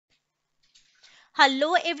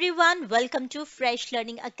Hello everyone, welcome to Fresh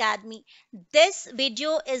Learning Academy. This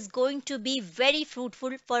video is going to be very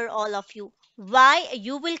fruitful for all of you. Why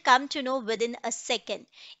you will come to know within a second.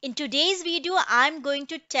 In today's video, I'm going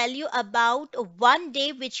to tell you about one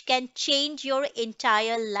day which can change your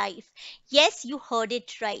entire life. Yes, you heard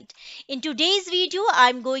it right. In today's video,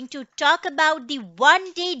 I'm going to talk about the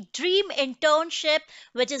one day dream internship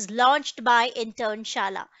which is launched by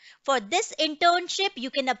Internshala. For this internship,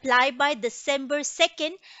 you can apply by December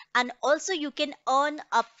 2nd and also you can earn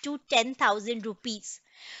up to 10,000 rupees.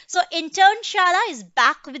 So Internshala is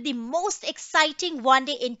back with the most exciting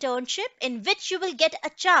one-day internship in which you will get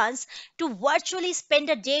a chance to virtually spend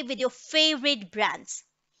a day with your favorite brands.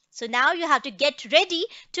 So now you have to get ready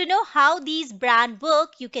to know how these brands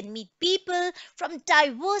work. You can meet people from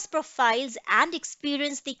diverse profiles and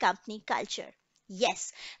experience the company culture.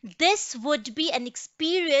 Yes, this would be an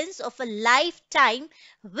experience of a lifetime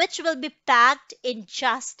which will be packed in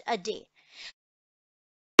just a day.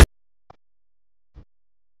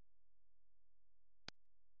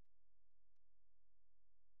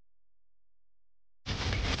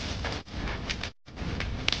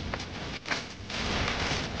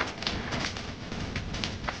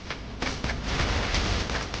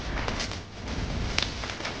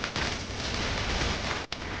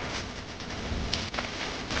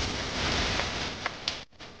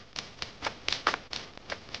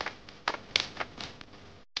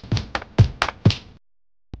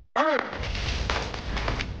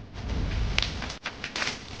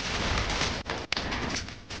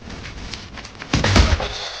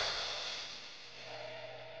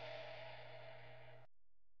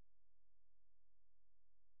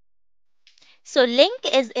 So link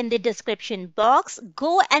is in the description box.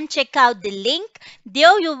 Go and check out the link.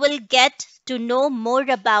 There you will get to know more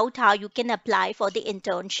about how you can apply for the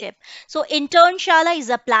internship. So Internshala is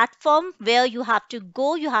a platform where you have to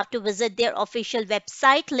go, you have to visit their official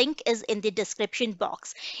website. Link is in the description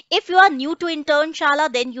box. If you are new to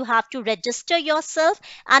Internshala, then you have to register yourself.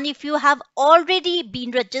 And if you have already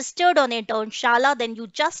been registered on Internshala, then you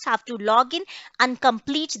just have to log in and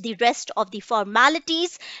complete the rest of the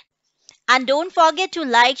formalities. And don't forget to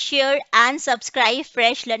like, share, and subscribe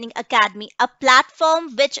Fresh Learning Academy, a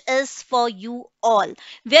platform which is for you all,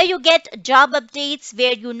 where you get job updates,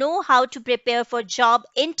 where you know how to prepare for job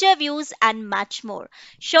interviews, and much more.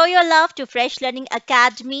 Show your love to Fresh Learning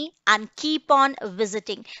Academy and keep on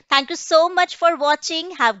visiting. Thank you so much for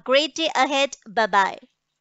watching. Have a great day ahead. Bye bye.